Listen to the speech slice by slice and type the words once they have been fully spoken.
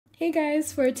Hey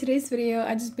guys, for today's video,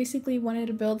 I just basically wanted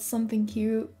to build something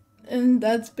cute. And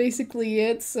that's basically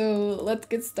it, so let's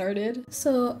get started.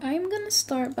 So I'm gonna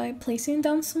start by placing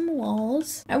down some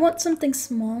walls. I want something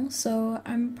small, so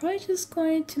I'm probably just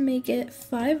going to make it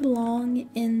 5 long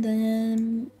and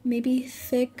then maybe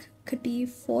thick could be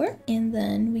 4. And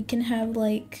then we can have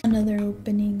like another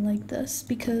opening like this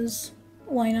because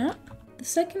why not? The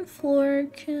second floor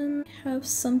can have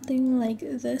something like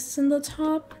this in the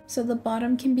top. So the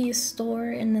bottom can be a store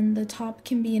and then the top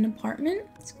can be an apartment.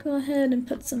 Let's go ahead and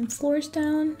put some floors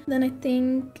down. Then I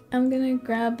think I'm gonna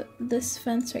grab this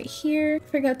fence right here.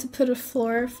 Forgot to put a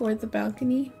floor for the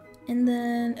balcony. And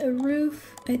then a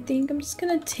roof. I think I'm just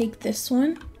gonna take this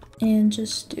one and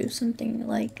just do something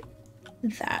like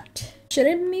that. Should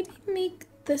I maybe make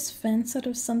this fence out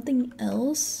of something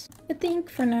else? I think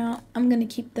for now I'm gonna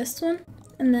keep this one,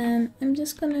 and then I'm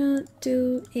just gonna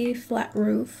do a flat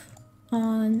roof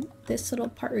on this little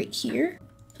part right here.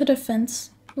 Put a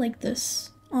fence like this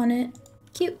on it.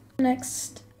 Cute.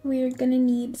 Next we're gonna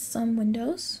need some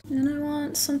windows, and I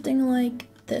want something like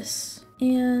this,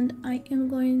 and I am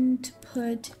going to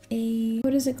put a,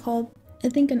 what is it called? I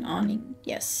think an awning.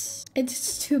 Yes,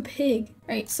 it's too big.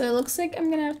 Right, so it looks like I'm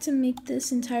gonna have to make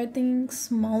this entire thing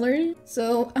smaller.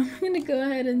 So I'm gonna go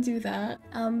ahead and do that.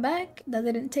 I'm back. That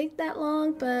didn't take that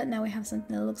long, but now we have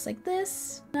something that looks like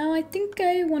this. Now I think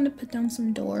I want to put down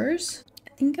some doors.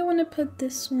 I think I want to put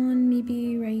this one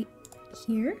maybe right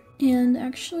here. And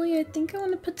actually I think I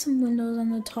want to put some windows on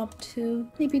the top too.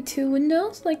 Maybe 2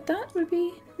 windows like that would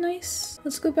be nice.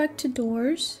 Let's go back to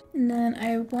doors, and then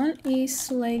I want a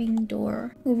sliding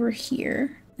door over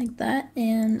here like that,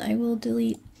 and I will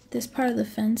delete this part of the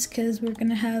fence because we're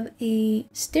gonna have a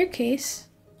staircase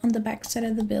on the back side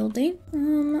of the building.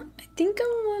 I think I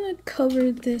want to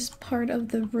cover this part of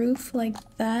the roof like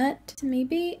that to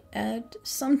maybe add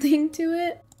something to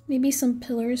it. Maybe some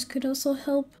pillars could also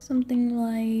help. Something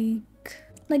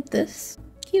like this.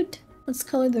 Cute. Let's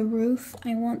color the roof.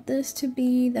 I want this to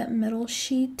be that metal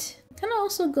sheet. Kind of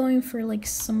also going for like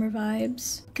summer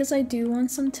vibes because I do want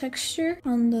some texture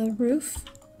on the roof.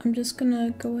 I'm just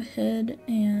gonna go ahead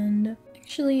and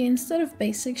actually, instead of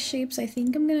basic shapes, I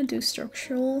think I'm gonna do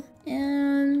structural.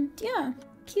 And yeah,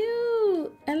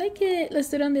 cute. I like it. Let's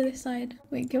do it on the other side.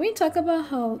 Wait, can we talk about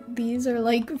how these are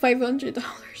like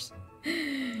 $500?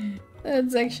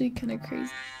 That's actually kind of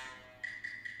crazy.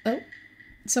 Oh.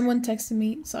 Someone texted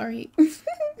me, sorry.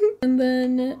 And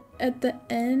then at the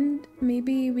end,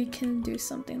 maybe we can do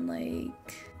something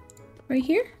like right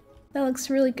here. That looks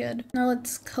really good. Now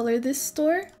let's color this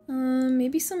store.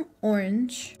 Maybe some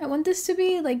orange. I want this to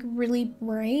be like really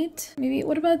bright. Maybe,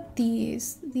 what about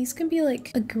these? These can be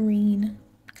like a green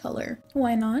color.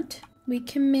 Why not? We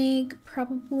can make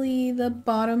probably the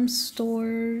bottom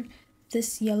store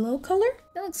this yellow color.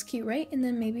 That looks cute, right? And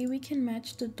then maybe we can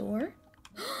match the door.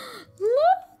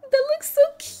 Look, that looks so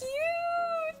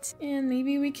cute! And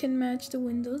maybe we can match the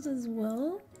windows as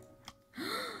well.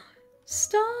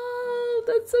 Stop!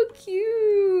 That's so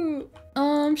cute!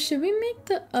 Should we make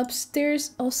the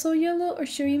upstairs also yellow, or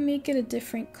should we make it a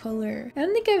different color? I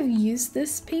don't think I've used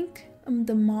this pink,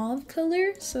 the mauve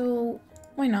color, so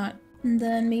why not? And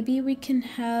then maybe we can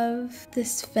have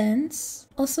this fence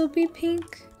also be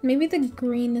pink. Maybe the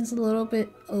green is a little bit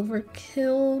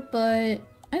overkill, but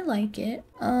I like it.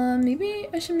 Maybe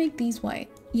I should make these white.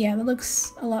 Yeah, that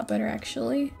looks a lot better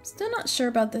actually. Still not sure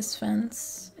about this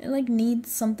fence. It like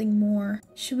needs something more.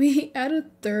 Should we add a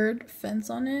 3rd fence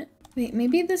on it? Wait,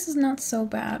 maybe this is not so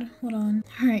bad. Hold on.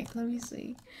 Alright, let me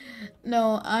see.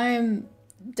 No, I'm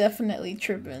definitely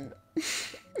tripping.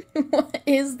 What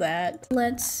is that?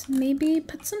 Let's maybe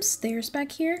put some stairs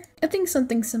back here. I think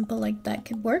something simple like that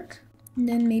could work. And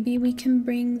then maybe we can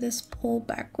bring this pole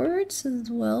backwards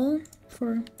as well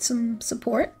for some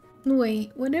support.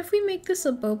 Wait, what if we make this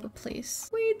a boba place?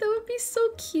 Wait, that would be so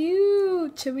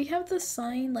cute. Should we have the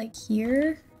sign like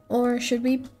here? Or should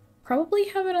we probably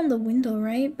have it on the window,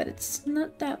 right? But it's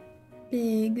not that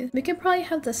big. We could probably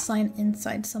have the sign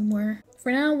inside somewhere.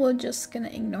 For now, we're just gonna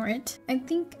ignore it. I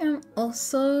think I'm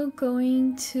also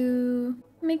going to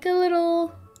make a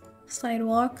little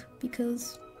sidewalk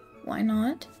because why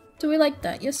not? Do we like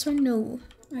that? Yes or no?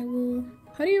 I will.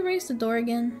 How do you raise the door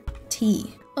again?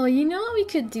 T. Oh, you know what we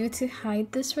could do to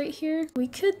hide this right here? We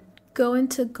could go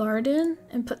into garden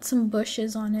and put some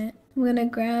bushes on it. I'm gonna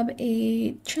grab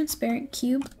a transparent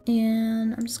cube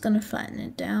and I'm just gonna flatten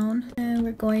it down. And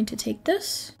we're going to take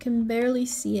this. Can barely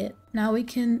see it. Now we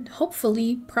can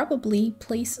hopefully, probably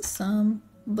place some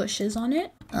bushes on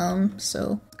it.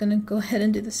 So I'm gonna go ahead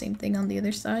and do the same thing on the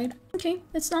other side. Okay,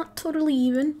 it's not totally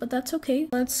even, but that's okay.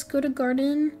 Let's go to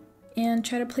garden and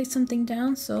try to place something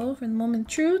down. So for the moment of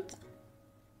truth,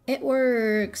 it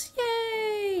works.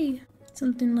 Yay!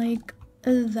 Something like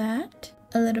that.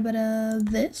 A little bit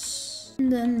of this.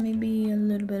 And then maybe a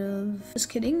little bit of... Just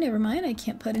kidding, never mind. I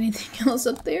can't put anything else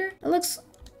up there. It looks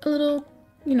a little,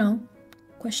 you know,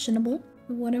 questionable.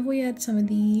 But what if we had some of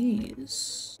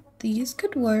these? These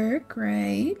could work,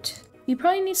 right? You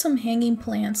probably need some hanging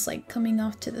plants like coming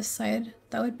off to the side.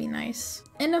 That would be nice.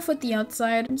 Enough with the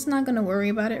outside. I'm just not gonna worry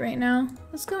about it right now.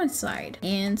 Let's go inside.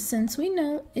 And since we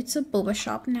know it's a boba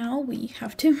shop now, we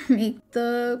have to make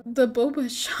the boba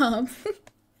shop.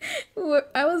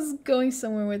 I was going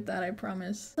somewhere with that, I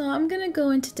promise. So I'm gonna go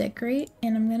into decorate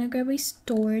and I'm gonna grab a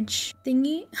storage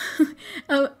thingy.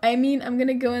 I'm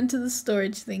gonna go into the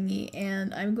storage thingy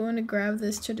and I'm going to grab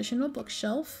this traditional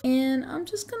bookshelf and I'm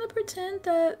just gonna pretend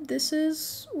that this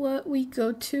is what we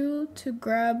go to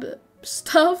grab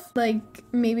stuff. Like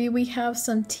maybe we have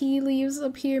some tea leaves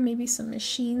up here, maybe some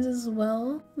machines as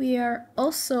well. We are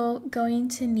also going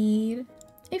to need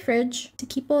a fridge to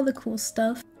keep all the cool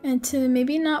stuff and to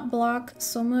maybe not block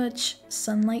so much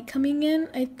sunlight coming in.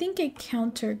 I think a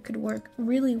counter could work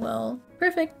really well.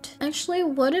 Perfect. Actually,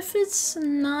 what if it's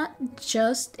not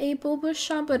just a boba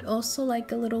shop but also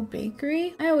like a little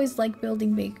bakery? I always like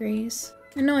building bakeries.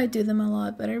 I know I do them a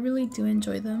lot, but I really do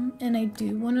enjoy them, and I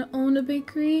do want to own a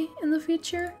bakery in the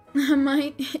future.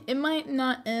 It might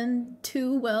not end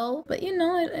too well, but you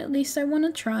know, at least I want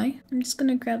to try. I'm just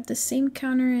gonna grab the same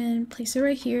counter and place it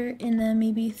right here, and then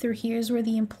maybe through here is where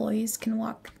the employees can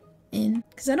walk in,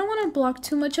 because I don't want to block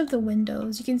too much of the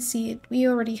windows. You can see it, we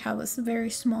already have a very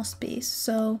small space,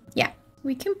 so yeah.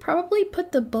 We can probably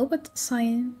put the boba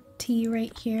sign tea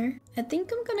right here. I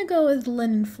think I'm gonna go with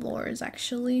linen floors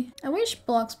actually. I wish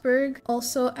Bloxburg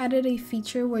also added a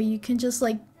feature where you can just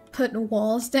like put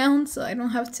walls down so I don't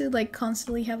have to like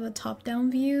constantly have a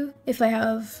top-down view if I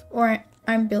have, or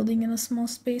I'm building in a small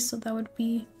space, so that would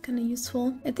be kind of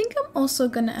useful. I think I'm also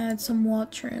gonna add some wall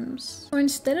trims. Or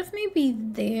instead of maybe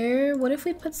there, what if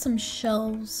we put some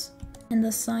shelves and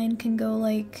the sign can go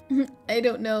like, I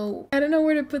don't know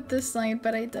where to put this sign,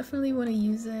 but I definitely want to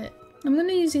use it. I'm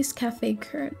gonna use these cafe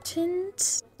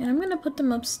curtains and I'm gonna put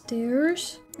them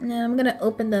upstairs and then I'm gonna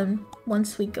open them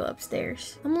once we go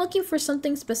upstairs. I'm looking for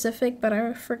something specific, but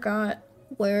I forgot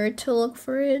where to look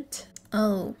for it.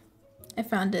 Oh, I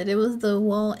found it. It was the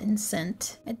wall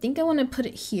incense. I think I want to put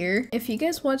it here. If you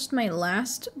guys watched my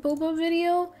last boba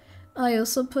video, I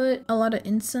also put a lot of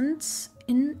incense.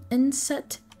 Oh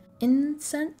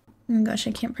my gosh,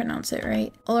 I can't pronounce it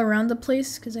right. All around the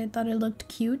place because I thought it looked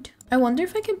cute. I wonder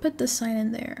if I can put the sign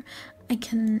in there. I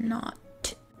cannot.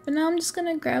 But now I'm just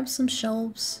gonna grab some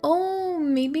shelves. Oh,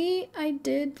 maybe I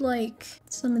did like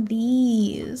some of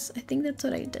these. I think that's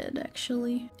what I did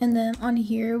actually. And then on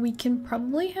here we can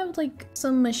probably have like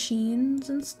some machines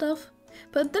and stuff.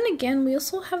 But then again, we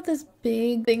also have this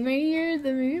big thing right here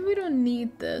that maybe we don't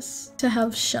need this to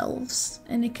have shelves.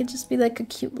 And it could just be like a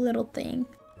cute little thing.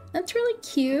 That's really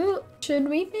cute. Should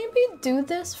we maybe do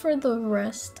this for the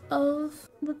rest of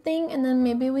the thing? And then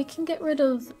maybe we can get rid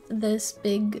of this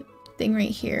big thing right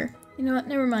here. You know what?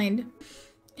 Never mind.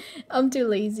 I'm too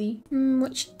lazy.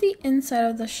 What should the inside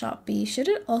of the shop be? Should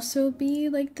it also be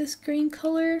like this green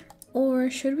color? Or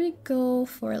should we go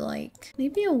for like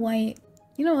maybe a white?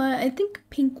 You know what? I think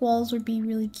pink walls would be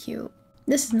really cute.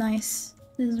 This is nice.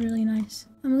 This is really nice.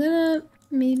 I'm gonna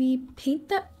maybe paint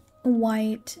that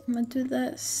white. I'm gonna do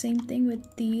that same thing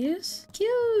with these.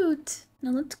 Cute! Now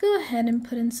let's go ahead and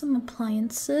put in some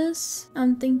appliances.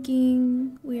 I'm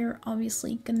thinking we're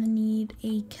obviously gonna need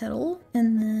a kettle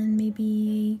and then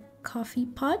maybe a coffee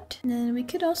pot. And then we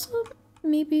could also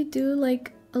maybe do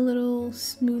like a little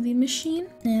smoothie machine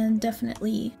and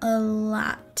definitely a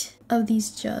lot of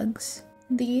these jugs.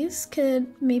 These could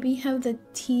maybe have the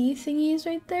tea thingies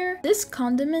right there. This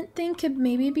condiment thing could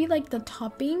maybe be like the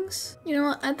toppings. You know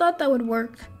what? I thought that would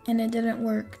work and it didn't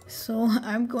work. So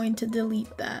I'm going to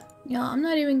delete that. Yeah, I'm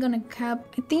not even gonna cap.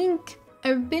 I think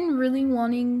I've been really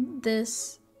wanting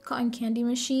this cotton candy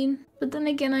machine. But then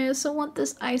again, I also want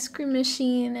this ice cream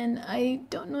machine and I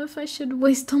don't know if I should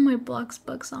waste all my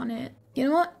Bloxburgs on it. You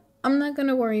know what? I'm not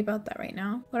gonna worry about that right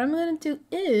now. What I'm gonna do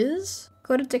is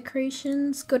go to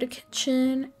decorations, go to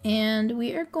kitchen, and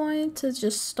we are going to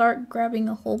just start grabbing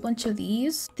a whole bunch of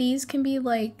these. These can be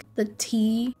like the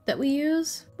tea that we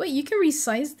use. Wait, you can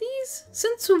resize these?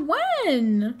 Since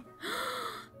when?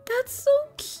 That's so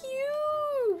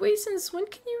cute! wait, since when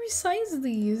can you resize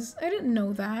these? I didn't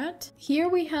know that. Here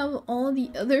we have all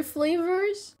the other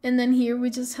flavors, and then here we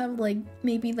just have like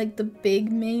maybe like the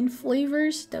big main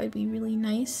flavors. That would be really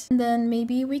nice. And then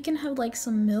maybe we can have like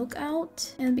some milk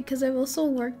out. And because I've also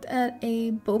worked at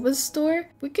a boba store,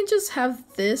 we can just have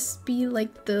this be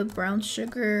like the brown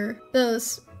sugar, the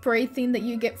spray thing that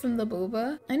you get from the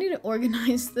boba. I need to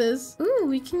organize this. Ooh,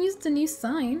 we can use the new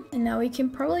sign. And now we can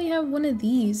probably have one of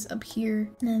these up here.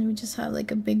 And then we just have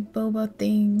like a big boba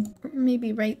thing.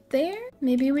 Maybe right there.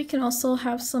 Maybe we can also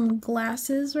have some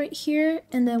glasses right here.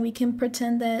 And then we can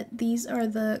pretend that these are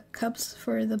the cups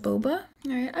for the boba.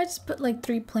 Alright, I just put like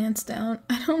 3 plants down.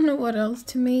 I don't know what else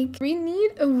to make. We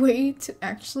need a way to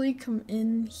actually come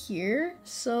in here.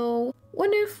 So what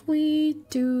if we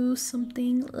do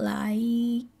something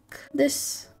like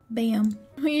this? Bam.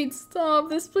 Wait, stop.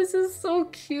 This place is so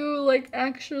cute. Like,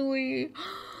 actually.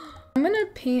 I'm gonna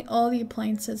paint all the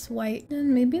appliances white.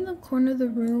 And maybe in the corner of the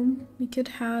room, we could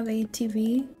have a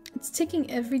TV. It's taking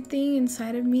everything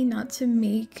inside of me not to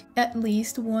make at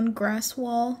least one grass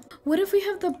wall. What if we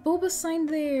have the boba sign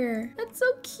there? That's so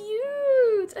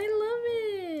cute! I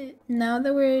love it! Now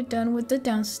that we're done with the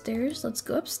downstairs, let's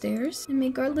go upstairs and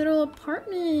make our little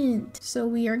apartment. So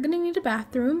we are gonna need a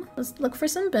bathroom. Let's look for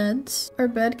some beds. Our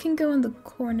bed can go in the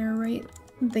corner right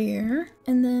there,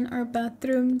 and then our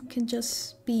bathroom can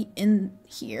just be in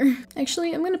here.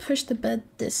 Actually, I'm gonna push the bed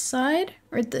this side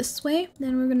or this way.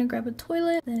 Then we're gonna grab a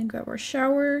toilet, then grab our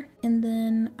shower, and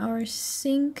then our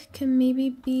sink can maybe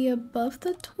be above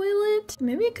the toilet.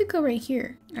 Maybe it could go right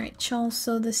here. All right, y'all,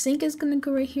 so the sink is gonna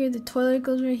go right here, the toilet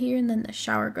goes right here, and then the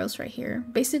shower goes right here.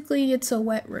 Basically, it's a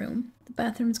wet room. The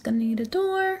bathroom's gonna need a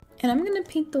door, and I'm gonna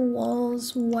paint the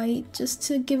walls white just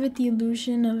to give it the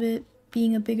illusion of it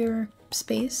being a bigger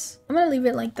space. I'm gonna leave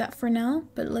it like that for now,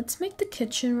 but let's make the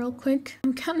kitchen real quick.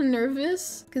 I'm kind of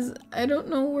nervous because I don't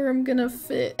know where I'm gonna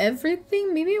fit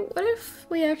everything. Maybe what if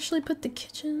we actually put the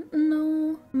kitchen?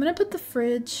 No, I'm gonna put the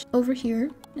fridge over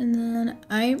here, and then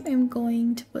I am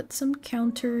going to put some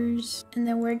counters, and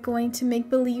then we're going to make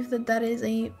believe that that is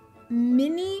a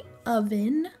mini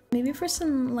oven. Maybe for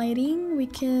some lighting, we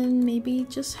can maybe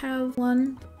just have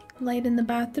one light in the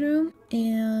bathroom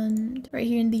and right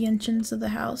here in the entrance of the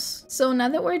house. So now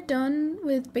that we're done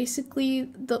with basically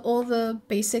all the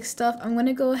basic stuff, I'm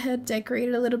gonna go ahead, decorate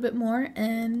it a little bit more,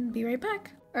 and be right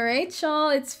back. All right, y'all,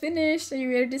 it's finished. Are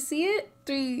you ready to see it?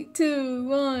 3, 2,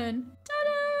 1.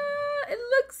 Ta-da! It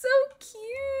looks so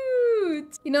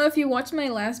cute. You know, if you watched my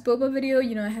last Boba video,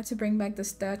 you know I had to bring back the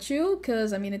statue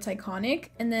because I mean it's iconic.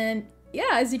 And then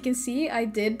yeah, as you can see, I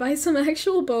did buy some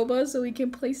actual boba so we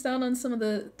can place down on some of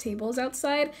the tables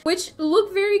outside, which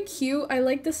look very cute. I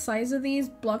like the size of these.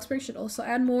 Bloxburg should also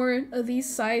add more of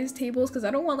these size tables because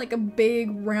I don't want like a big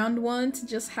round one to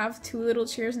just have 2 little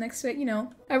chairs next to it, you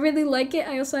know. I really like it.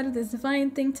 I also added this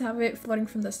divine thing to have it floating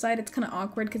from the side. It's kind of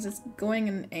awkward because it's going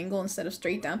in an angle instead of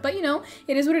straight down, but you know,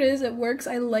 it is what it is. It works.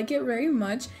 I like it very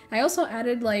much. I also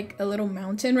added like a little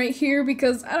mountain right here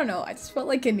because I don't know, I just felt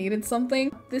like it needed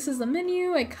something. This is the menu.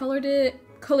 I color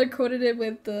coded it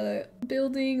with the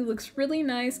building. It looks really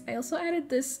nice. I also added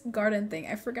this garden thing.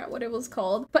 I forgot what it was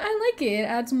called, but I like it. It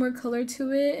adds more color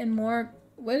to it and more,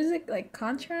 what is it, like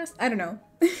contrast? I don't know.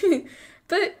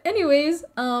 But anyways,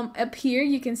 up here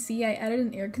you can see I added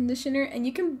an air conditioner, and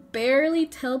you can barely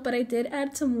tell, but I did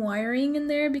add some wiring in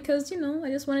there because, you know, I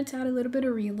just wanted to add a little bit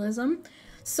of realism.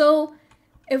 So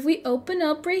if we open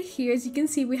up right here, as you can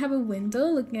see, we have a window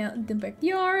looking out the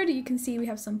backyard. You can see we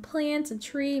have some plants, a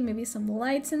tree, maybe some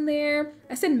lights in there.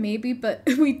 I said maybe, but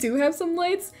we do have some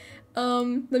lights.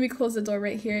 Let me close the door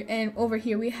right here. And over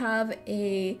here we have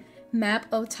a map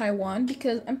of Taiwan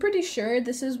because I'm pretty sure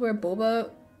this is where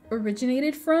Boba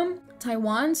originated from,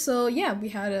 Taiwan. So yeah, we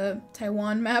had a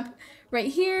Taiwan map right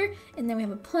here, and then we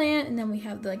have a plant, and then we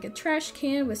have like a trash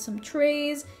can with some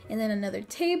trays, and then another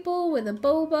table with a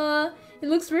boba. It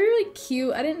looks really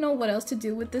cute. I didn't know what else to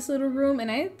do with this little room, and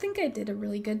I think I did a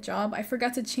really good job. I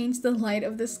forgot to change the light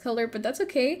of this color, but that's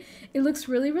okay. It looks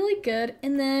really, really good.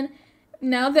 And then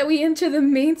now that we enter the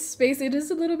main space, it is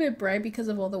a little bit bright because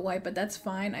of all the white, but that's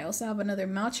fine. I also have another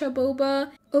matcha boba.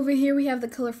 Over here we have the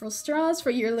colorful straws for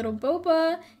your little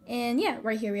boba. And yeah,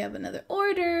 right here we have another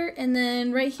order. And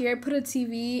then right here I put a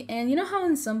TV. And you know how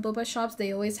in some boba shops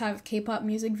they always have K-pop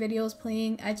music videos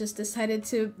playing? I just decided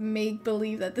to make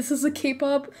believe that this is a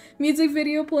K-pop music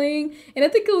video playing. And I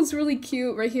think it looks really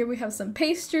cute. Right here we have some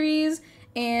pastries.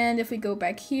 And if we go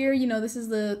back here, you know, this is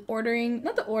the ordering,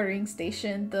 not the ordering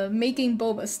station, the making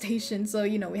boba station. So,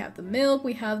 you know, we have the milk,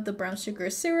 we have the brown sugar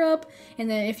syrup, and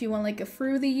then if you want like oh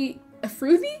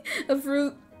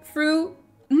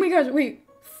my gosh, wait,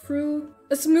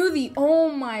 A smoothie. Oh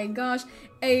my gosh.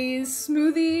 A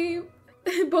smoothie.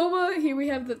 Boba. Here we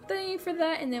have the thing for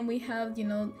that. And then we have, you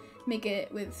know, make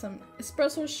it with some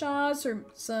espresso shots or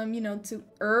some, you know, to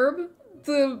herb.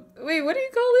 Wait, what do you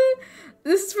call it?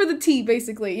 This is for the tea,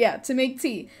 basically. Yeah, to make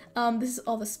tea. This is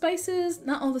all the spices.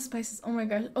 Not all the spices. Oh my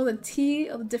gosh. All the tea,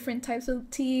 all the different types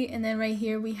of tea. And then right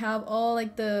here we have all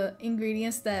like the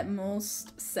ingredients that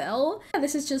most sell. Yeah,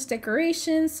 this is just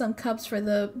decorations, some cups for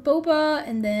the boba,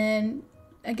 and then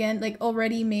again, like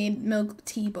already made milk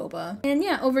tea boba. And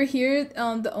yeah, over here,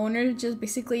 the owner just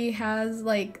basically has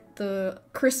like the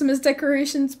Christmas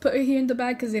decorations put here in the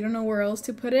back because they don't know where else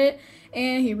to put it.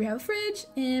 And here we have a fridge,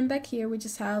 and back here we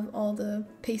just have all the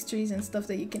pastries and stuff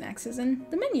that you can access in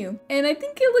the menu. And I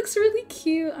think it looks really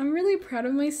cute. I'm really proud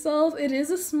of myself. It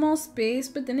is a small space,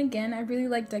 but then again, I really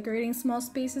like decorating small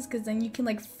spaces because then you can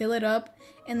like fill it up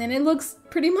and then it looks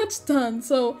pretty much done.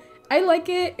 So I like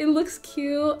it. It looks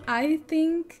cute. I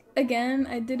think, again,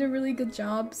 I did a really good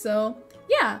job. So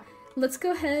yeah, let's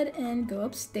go ahead and go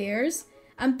upstairs.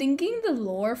 I'm thinking the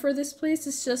lore for this place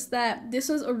is just that this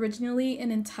was originally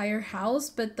an entire house,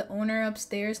 but the owner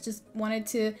upstairs just wanted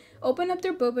to open up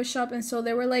their boba shop, and so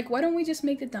they were like, why don't we just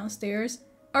make it downstairs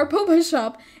our boba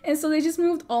shop? And so they just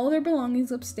moved all their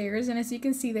belongings upstairs, and as you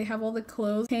can see, they have all the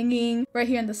clothes hanging right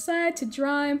here on the side to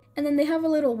dry, and then they have a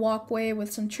little walkway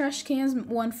with some trash cans,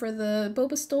 one for the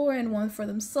boba store and one for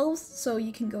themselves, so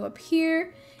you can go up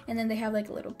here. And then they have like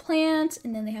a little plant,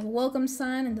 and then they have a welcome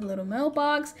sign and the little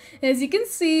mailbox. As you can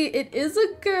see, it is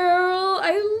a girl.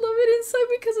 I love it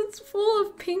inside because it's full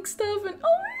of pink stuff, and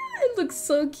oh, it looks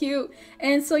so cute.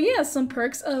 And so yeah, some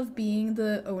perks of being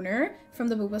the owner from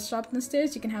the boba shop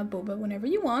downstairs. You can have boba whenever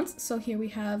you want. So here we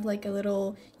have like a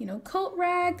little, you know, coat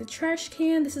rack, the trash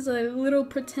can. This is a little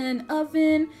pretend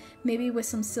oven, maybe with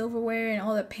some silverware and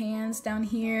all the pans down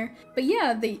here. But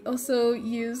yeah, they also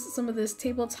use some of this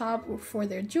tabletop for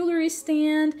their jewelry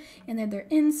stand, and then their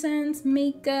incense,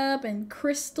 makeup, and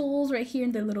crystals right here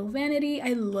in their little vanity.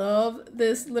 I love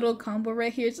this little combo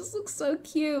right here. It just looks so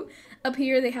cute. Up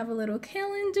here they have a little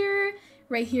calendar.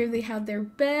 Right here they have their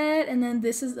bed, and then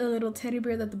this is a little teddy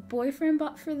bear that the boyfriend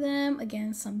bought for them.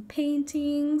 Again, some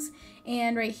paintings,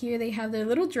 and right here they have their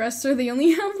little dresser. They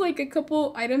only have like a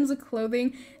couple items of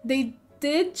clothing. They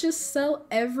did just sell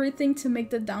everything to make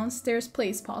the downstairs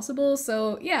place possible,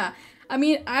 so yeah, I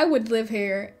mean, I would live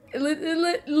here.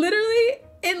 Literally,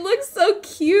 it looks so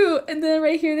cute. And then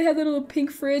right here they have the little pink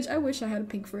fridge. I wish I had a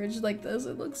pink fridge like this.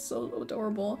 It looks so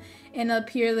adorable. And up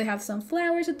here they have some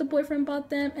flowers that the boyfriend bought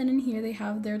them. And in here they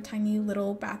have their tiny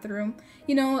little bathroom.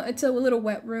 You know, it's a little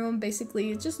wet room.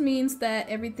 Basically, it just means that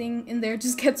everything in there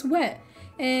just gets wet.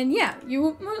 And yeah, you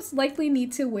will most likely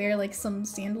need to wear like some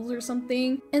sandals or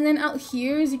something. And then out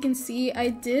here, as you can see, I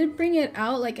did bring it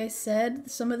out, like I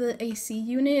said, some of the AC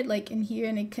unit like in here,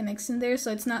 and it connects in there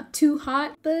so it's not too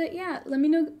hot. But yeah, let me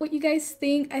know what you guys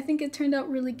think. I think it turned out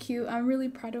really cute. I'm really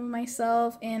proud of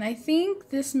myself, and I think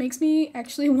this makes me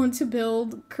actually want to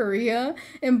build Korea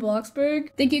in Bloxburg.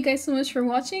 Thank you guys so much for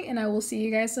watching, and I will see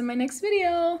you guys in my next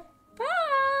video.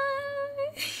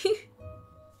 Bye!